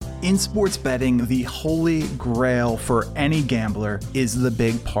In sports betting, the holy grail for any gambler is the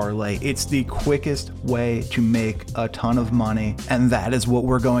big parlay. It's the quickest way to make a ton of money, and that is what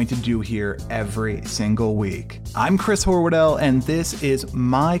we're going to do here every single week. I'm Chris Horwoodell, and this is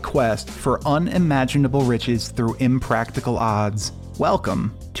my quest for unimaginable riches through impractical odds.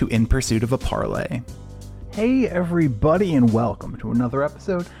 Welcome to In Pursuit of a Parlay. Hey everybody, and welcome to another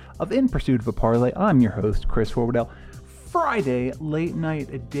episode of In Pursuit of a Parlay. I'm your host, Chris Horwoodell. Friday late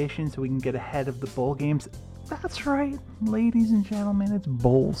night edition so we can get ahead of the bowl games. That's right, ladies and gentlemen, it's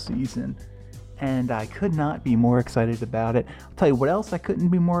bowl season, and I could not be more excited about it. I'll tell you what else I couldn't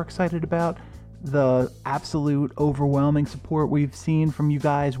be more excited about: the absolute overwhelming support we've seen from you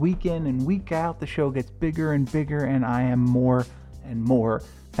guys week in and week out. The show gets bigger and bigger, and I am more and more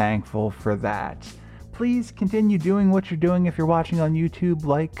thankful for that. Please continue doing what you're doing. If you're watching on YouTube,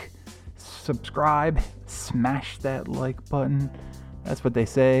 like, subscribe, smash that like button. That's what they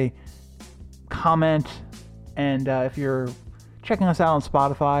say. Comment, and if you're checking us out on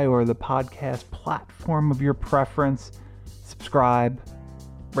Spotify or the podcast platform of your preference, subscribe,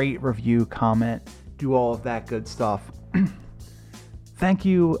 rate, review, comment, do all of that good stuff. Thank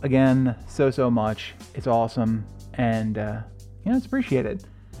you again so much. It's awesome, and it's appreciated.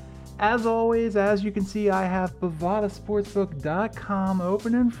 As always, as you can see, I have bovadasportsbook.com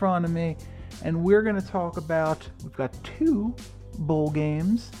open in front of me, and we're going to talk about, we've got two bowl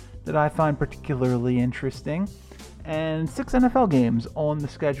games that I find particularly interesting, and 6 NFL games on the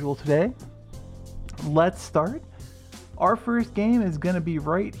schedule today. Let's start. Our first game is going to be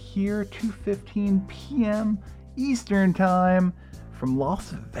right here, 2:15 p.m. Eastern Time from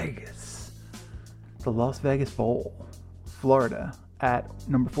Las Vegas. The Las Vegas Bowl, Florida, at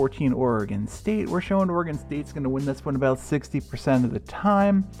number 14, Oregon State. We're showing Oregon State's going to win this one about 60% of the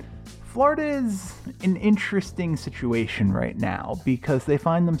time. Florida is an interesting situation right now because they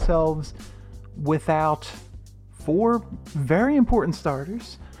find themselves without 4 very important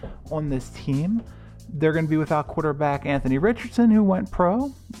starters on this team. They're going to be without quarterback Anthony Richardson, who went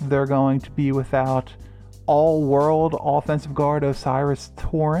pro. They're going to be without all-world offensive guard Osiris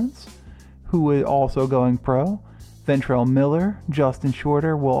Torrance, who is also going pro. Ventrell Miller, Justin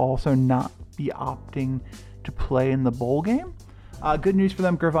Shorter will also not be opting to play in the bowl game. Good news for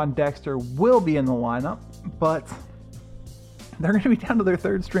them, Gervon Dexter will be in the lineup, but they're going to be down to their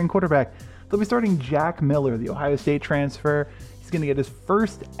third string quarterback. They'll be starting Jack Miller, the Ohio State transfer. He's going to get his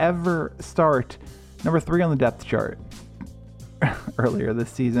first ever start, number 3 on the depth chart, earlier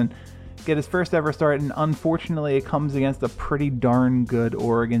this season. Get his first ever start, and unfortunately it comes against a pretty darn good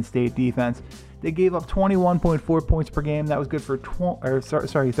Oregon State defense. They gave up 21.4 points per game. That was good for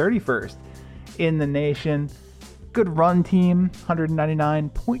 31st in the nation. Good run team,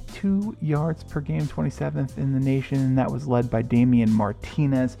 199.2 yards per game, 27th in the nation, and that was led by Damian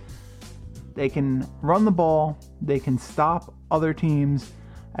Martinez. They can run the ball. They can stop other teams.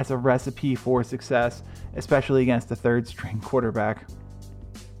 That's a recipe for success, especially against a third-string quarterback.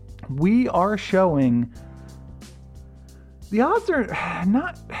 We are showing the odds are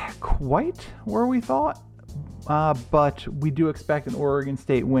not quite where we thought, but we do expect an Oregon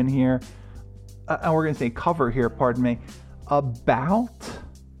State win here, an Oregon State cover here, about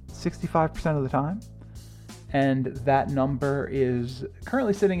 65% of the time. And that number is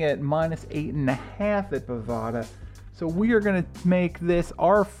currently sitting at minus 8.5 at Bovada. So we are going to make this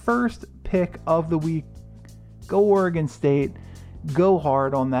our first pick of the week. Go Oregon State. Go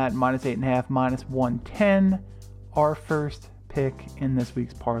hard on that, minus 8.5, minus 110. Our first pick in this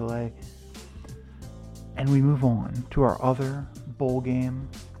week's parlay. And we move on to our other bowl game.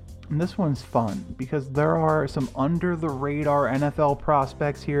 And this one's fun because there are some under the radar NFL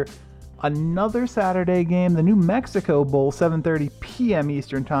prospects here. Another Saturday game, the New Mexico Bowl, 7:30 p.m.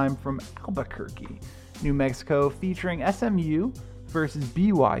 Eastern Time from Albuquerque, New Mexico, featuring SMU versus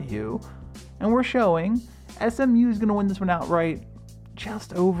BYU. And we're showing SMU is going to win this one outright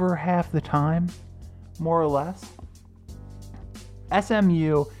just over half the time, more or less.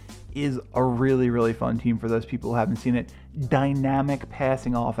 SMU is a really fun team for those people who haven't seen it. Dynamic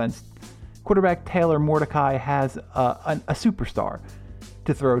passing offense. Quarterback Taylor Mordecai has a superstar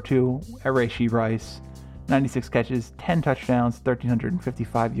to throw to, Rashee Rice. 96 catches, 10 touchdowns,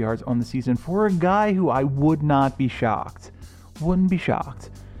 1,355 yards on the season for a guy who I wouldn't be shocked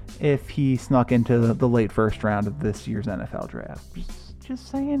if he snuck into the late first round of this year's NFL draft.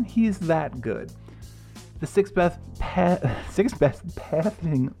 Just saying, he's that good. The sixth best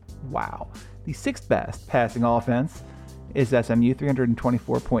passing offense is SMU,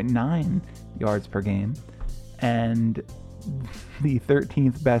 324.9 yards per game, and the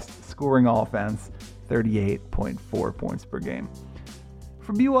 13th best scoring offense, 38.4 points per game.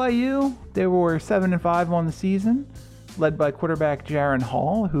 For BYU, they were 7-5 on the season, led by quarterback Jaron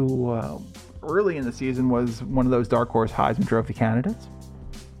Hall, who early in the season was one of those dark horse Heisman Trophy candidates,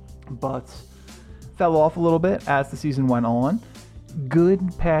 but fell off a little bit as the season went on. Good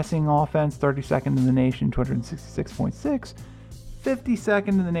passing offense, 32nd in the nation, 266.6, 52nd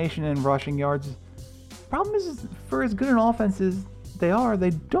in the nation in rushing yards. Problem is, for as good an offense as they are, they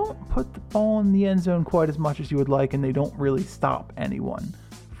don't put the ball in the end zone quite as much as you would like, and they don't really stop anyone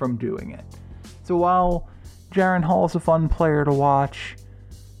from doing it. So while Jaron Hall is a fun player to watch,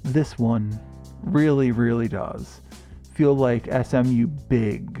 this one really, really does feel like SMU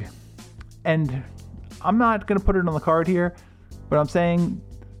big. And I'm not going to put it on the card here, but I'm saying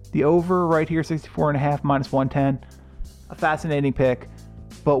the over right here, 64.5 minus 110, a fascinating pick.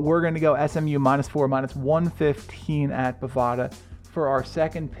 But we're going to go SMU -4, minus 115 at Bovada for our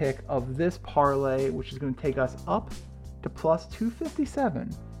second pick of this parlay, which is going to take us up to plus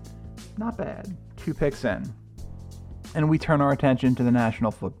 257. Not bad. 2 picks in. And we turn our attention to the National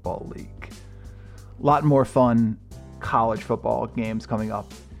Football League. A lot more fun college football games coming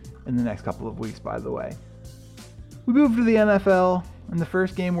up in the next couple of weeks, by the way. We move to the NFL, and the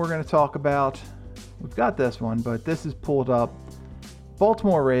first game we're going to talk about, we've got this one, but this is pulled up.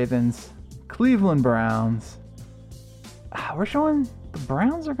 Baltimore Ravens, Cleveland Browns. We're showing the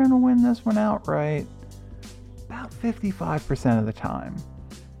Browns are going to win this one outright about 55% of the time.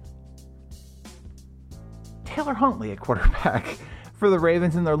 Taylor Huntley at quarterback for the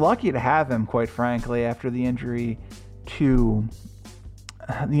Ravens, and they're lucky to have him, quite frankly, after the injury to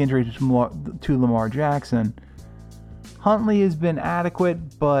Lamar Jackson. Huntley has been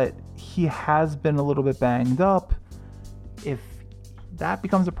adequate, but he has been a little bit banged up. If that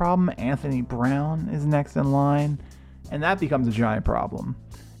becomes a problem, Anthony Brown is next in line, and that becomes a giant problem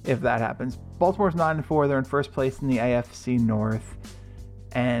if that happens. Baltimore's 9-4. They're in first place in the AFC North,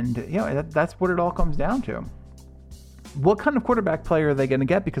 and that's what it all comes down to. What kind of quarterback player are they going to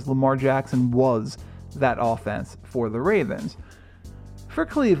get? Because Lamar Jackson was that offense for the Ravens. For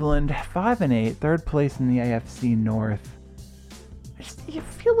Cleveland, 5-8, third place in the AFC North. You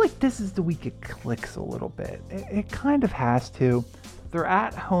feel like this is the week it clicks a little bit. It kind of has to. They're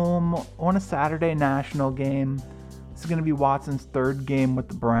at home on a Saturday national game. This is going to be Watson's third game with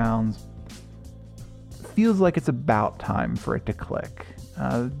the Browns. Feels like it's about time for it to click.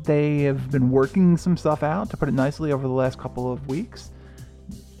 They have been working some stuff out, to put it nicely, over the last couple of weeks.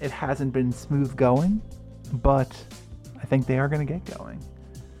 It hasn't been smooth going, but I think they are going to get going.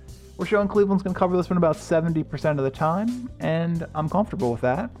 We're showing Cleveland's going to cover this one about 70% of the time, and I'm comfortable with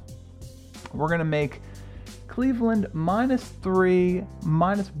that. We're going to make Cleveland -3,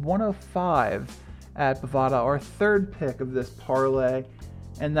 minus 105 at Bovada, our third pick of this parlay,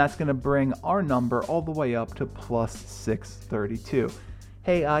 and that's going to bring our number all the way up to plus 632.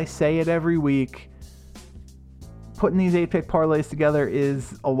 Hey, I say it every week. Putting these 8-pick parlays together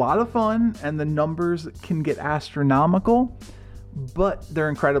is a lot of fun, and the numbers can get astronomical, but they're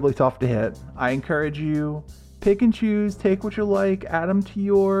incredibly tough to hit. I encourage you, pick and choose, take what you like, add them to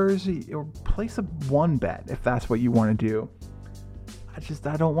yours, or place a one bet if that's what you want to do.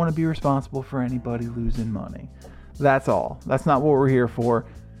 I don't want to be responsible for anybody losing money. That's all. That's not what we're here for.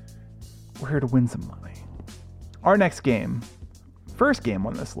 We're here to win some money. Our next game, first game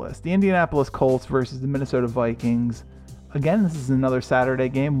on this list, the Indianapolis Colts versus the Minnesota Vikings. Again, this is another Saturday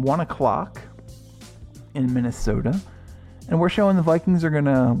game, 1 o'clock in Minnesota. And we're showing the Vikings are going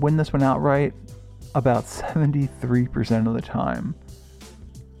to win this one outright about 73% of the time.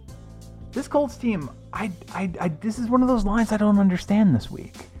 This Colts team, this is one of those lines I don't understand this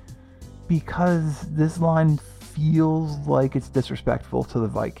week, because this line feels like it's disrespectful to the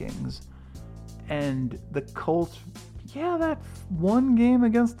Vikings. And the Colts, that one game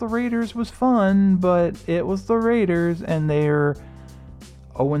against the Raiders was fun, but it was the Raiders, and they're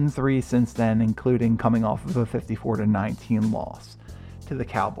 0-3 since then, including coming off of a 54-19 loss to the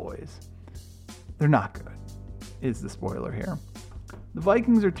Cowboys. They're not good, is the spoiler here. The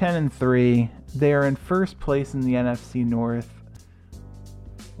Vikings are 10-3. They are in first place in the NFC North,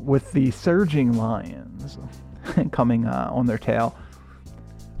 with the surging Lions coming on their tail.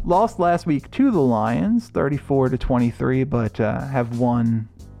 Lost last week to the Lions, 34-23, but have won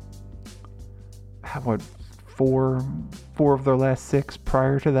four of their last 6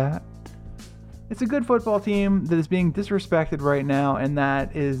 prior to that. It's a good football team that is being disrespected right now, and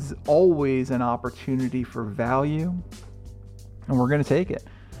that is always an opportunity for value, and we're going to take it.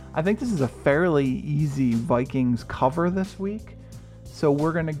 I think this is a fairly easy Vikings cover this week, so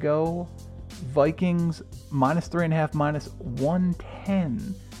we're going to go Vikings -3.5, minus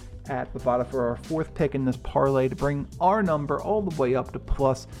 110 at Bovada for our fourth pick in this parlay to bring our number all the way up to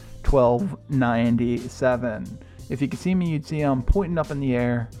plus 1297. If you could see me, you'd see I'm pointing up in the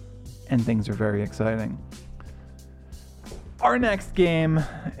air, and things are very exciting. Our next game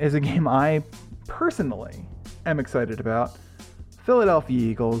is a game I personally am excited about. Philadelphia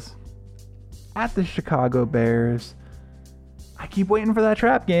Eagles at the Chicago Bears. I keep waiting for that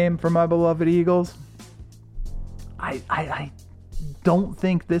trap game for my beloved Eagles. I don't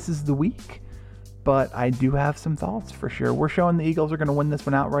think this is the week, but I do have some thoughts for sure. We're showing the Eagles are going to win this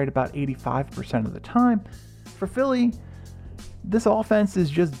one outright about 85% of the time. For Philly, this offense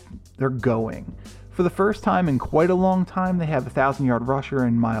is just, they're going. For the first time in quite a long time, they have a 1,000-yard rusher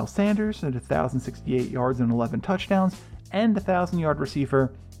in Miles Sanders at 1,068 yards and 11 touchdowns, and a 1,000-yard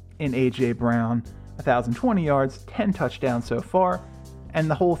receiver in A.J. Brown, 1,020 yards, 10 touchdowns so far. And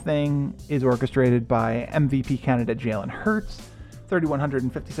the whole thing is orchestrated by MVP candidate Jalen Hurts,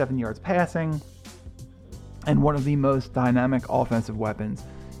 3,157 yards passing, and one of the most dynamic offensive weapons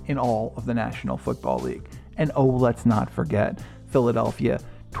in all of the National Football League. And oh, let's not forget, Philadelphia,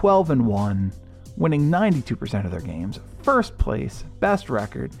 12-1, winning 92% of their games, first place, best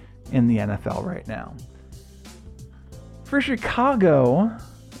record in the NFL right now. For Chicago,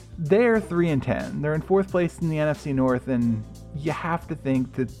 they're 3-10. They're in fourth place in the NFC North, and you have to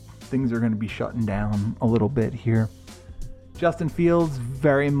think that things are going to be shutting down a little bit here. Justin Fields,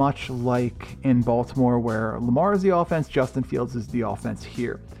 very much like in Baltimore, where Lamar is the offense, Justin Fields is the offense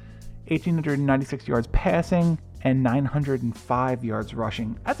here. 1,896 yards passing and 905 yards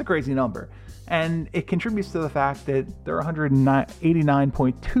rushing. That's a crazy number. And it contributes to the fact that their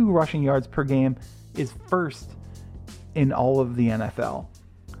 189.2 rushing yards per game is first in all of the NFL.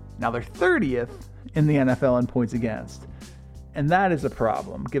 Now they're 30th in the NFL in points against. And that is a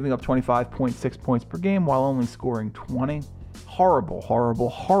problem, giving up 25.6 points per game while only scoring 20. Horrible, horrible,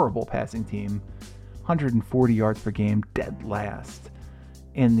 horrible passing team. 140 yards per game, dead last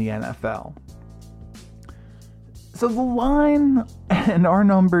in the NFL. So the line and our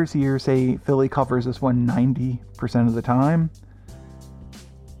numbers here say Philly covers this one 90% of the time.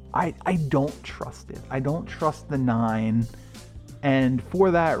 I don't trust it. I don't trust the 9. And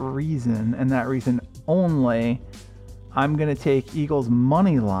for that reason, and that reason only, I'm going to take Eagles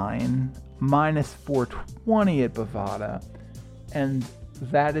money line minus 420 at Bovada. And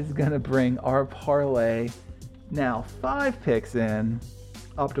that is going to bring our parlay now 5 picks in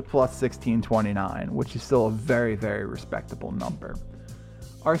up to plus 1629, which is still a very, very respectable number.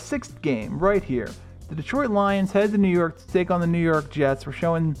 Our 6th game right here. The Detroit Lions head to New York to take on the New York Jets. We're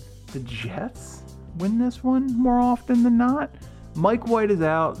showing the Jets win this one more often than not. Mike White is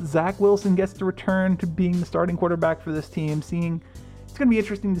out. Zach Wilson gets to return to being the starting quarterback for this team. It's going to be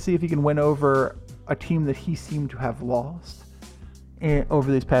interesting to see if he can win over a team that he seemed to have lost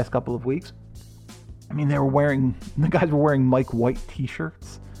over these past couple of weeks. I mean, the guys were wearing Mike White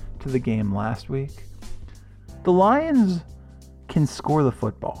t-shirts to the game last week. The Lions can score the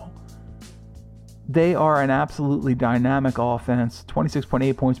football. They are an absolutely dynamic offense,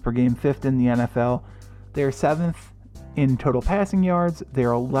 26.8 points per game, 5th in the NFL. They're 7th in total passing yards.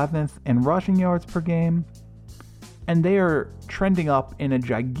 They're 11th in rushing yards per game. And they are trending up in a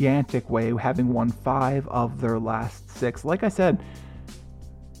gigantic way, having won 5 of their last 6. Like I said,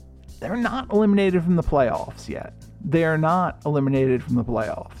 they're not eliminated from the playoffs yet. They're not eliminated from the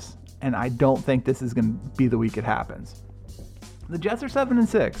playoffs. And I don't think this is going to be the week it happens. The Jets are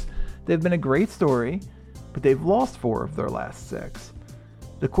 7-6. They've been a great story, but they've lost 4 of their last 6.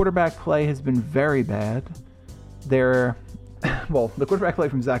 The quarterback play has been very bad. The quarterback play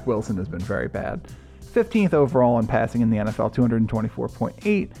from Zach Wilson has been very bad. 15th overall in passing in the NFL,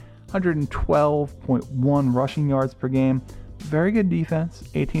 224.8, 112.1 rushing yards per game. Very good defense,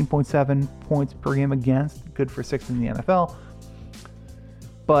 18.7 points per game against, good for 6th in the NFL.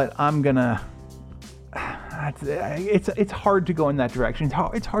 But it's hard to go in that direction.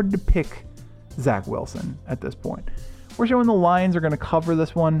 It's hard to pick Zach Wilson at this point. We're showing the Lions are going to cover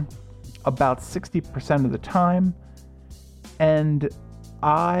this one about 60% of the time. And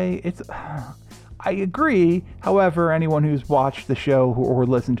I agree. However, anyone who's watched the show or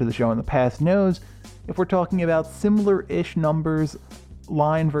listened to the show in the past knows if we're talking about similar-ish numbers,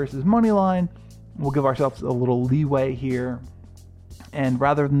 line versus money line, we'll give ourselves a little leeway here. And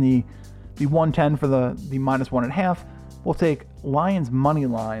rather than the 110 for the minus 1.5, we'll take Lions money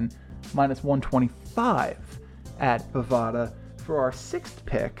line minus 125 at Bovada for our 6th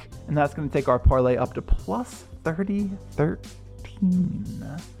pick. And that's going to take our parlay up to plus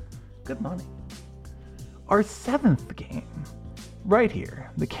 30-13. Good money. Our 7th game right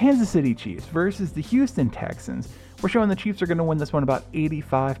here. The Kansas City Chiefs versus the Houston Texans. We're showing the Chiefs are going to win this one about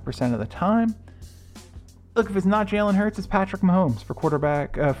 85% of the time. Look, if it's not Jalen Hurts, it's Patrick Mahomes for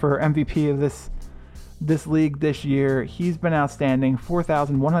quarterback, for MVP of this league this year. He's been outstanding.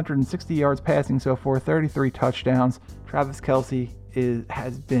 4,160 yards passing so far, 33 touchdowns. Travis Kelce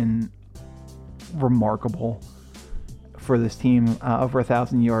has been remarkable for this team, over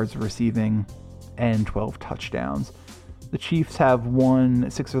 1,000 yards receiving and 12 touchdowns. The Chiefs have won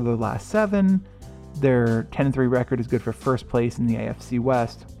 6 of their last 7. Their 10-3 record is good for first place in the AFC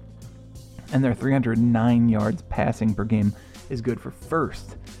West, and their 309 yards passing per game is good for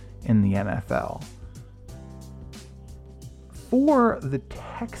first in the NFL. For the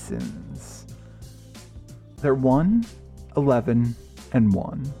Texans, they're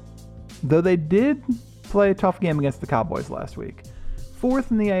 1-11-1. Though they did play a tough game against the Cowboys last week.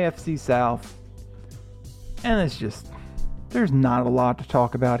 4th in the AFC South. And it's just, there's not a lot to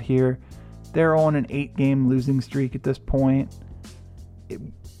talk about here. They're on an 8-game losing streak at this point. It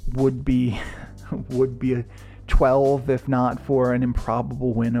would be a 12 if not for an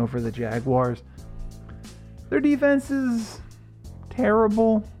improbable win over the Jaguars. Their defense is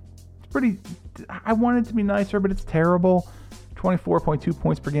terrible. It's pretty, I want it to be nicer, but it's terrible. 24.2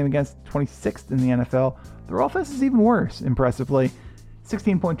 points per game against 26th in the NFL. Their offense is even worse, impressively.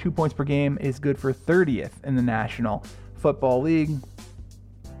 16.2 points per game is good for 30th in the National Football League.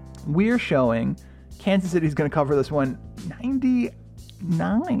 We're showing Kansas City is going to cover this one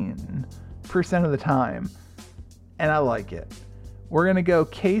 99% of the time, and I like it. We're going to go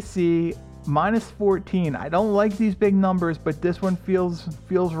KC -14. I don't like these big numbers, but this one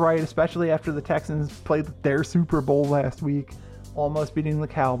feels right, especially after the Texans played their Super Bowl last week, almost beating the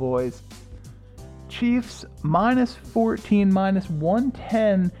Cowboys. Chiefs -14,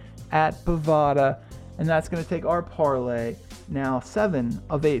 -110 at Bovada, and that's going to take our parlay, now 7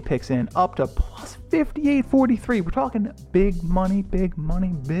 of 8 picks in, up to plus 58.43. We're talking big money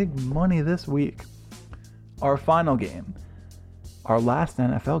this week. Our final game, our last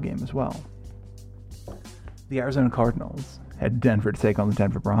NFL game as well. The Arizona Cardinals head to Denver to take on the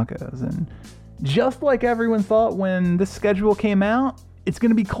Denver Broncos, and just like everyone thought when this schedule came out, it's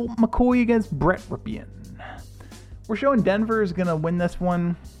going to be Colt McCoy against Brett Rypien. We're showing Denver is going to win this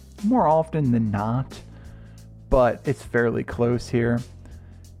one more often than not, but it's fairly close here.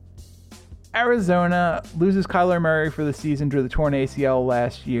 Arizona loses Kyler Murray for the season due to the torn ACL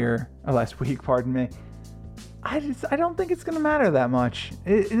last week. I don't think it's going to matter that much.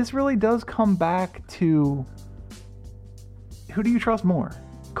 This really does come back to, who do you trust more?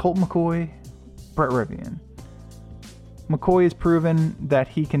 Colt McCoy, Brett Rypien. McCoy has proven that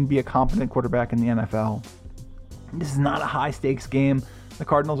he can be a competent quarterback in the NFL. This is not a high-stakes game. The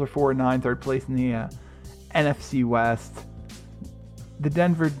Cardinals are 4-9, third place in the NFC West. The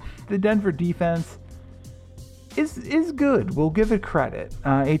Denver defense is good. We'll give it credit.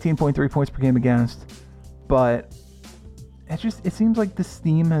 18.3 points per game against, but it seems like the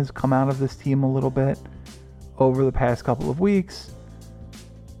steam has come out of this team a little bit over the past couple of weeks.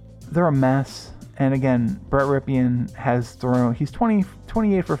 They're a mess. And again, Brett Rypien he's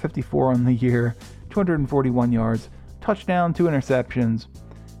 28 for 54 on the year, 241 yards, touchdown, 2 interceptions,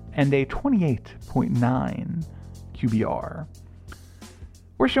 and a 28.9 QBR.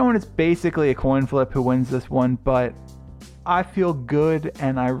 We're showing it's basically a coin flip who wins this one, but I feel good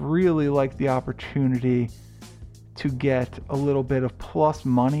and I really like the opportunity to get a little bit of plus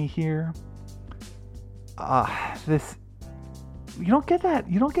money here. You don't get that.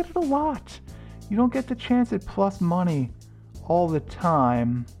 You don't get it a lot. You don't get the chance at plus money all the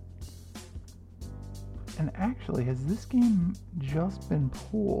time. And actually, has this game just been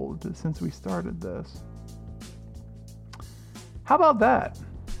pulled since we started this? How about that?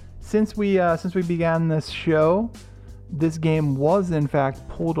 Since we began this show, this game was in fact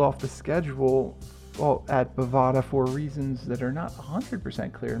pulled off the schedule at Bovada for reasons that are not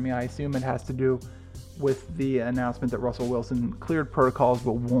 100% clear to me. I assume it has to do with the announcement that Russell Wilson cleared protocols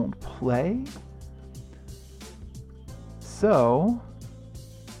but won't play. So,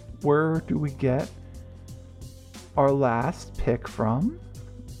 where do we get our last pick from?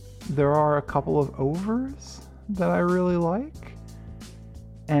 There are a couple of overs that I really like,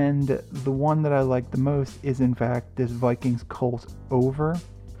 and the one that I like the most is in fact this Vikings Colts over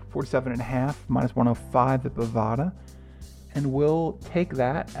 47.5 -105 at Bovada, and we'll take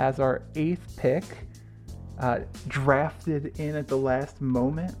that as our 8th pick, drafted in at the last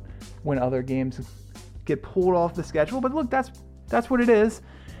moment when other games get pulled off the schedule. But look, that's what it is,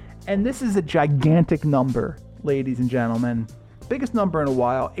 and this is a gigantic number, ladies and gentlemen, biggest number in a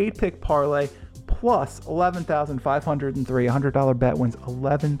while. 8 pick parlay plus 11,503. $100 bet wins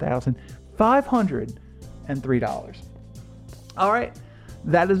 $11,503. All right,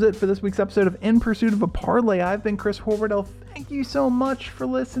 that is it for this week's episode of In Pursuit of a Parlay. I've been Chris Horverdell. Thank you so much for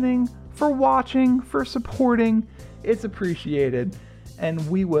listening, for watching, for supporting. It's appreciated. And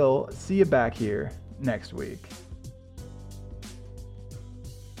we will see you back here next week.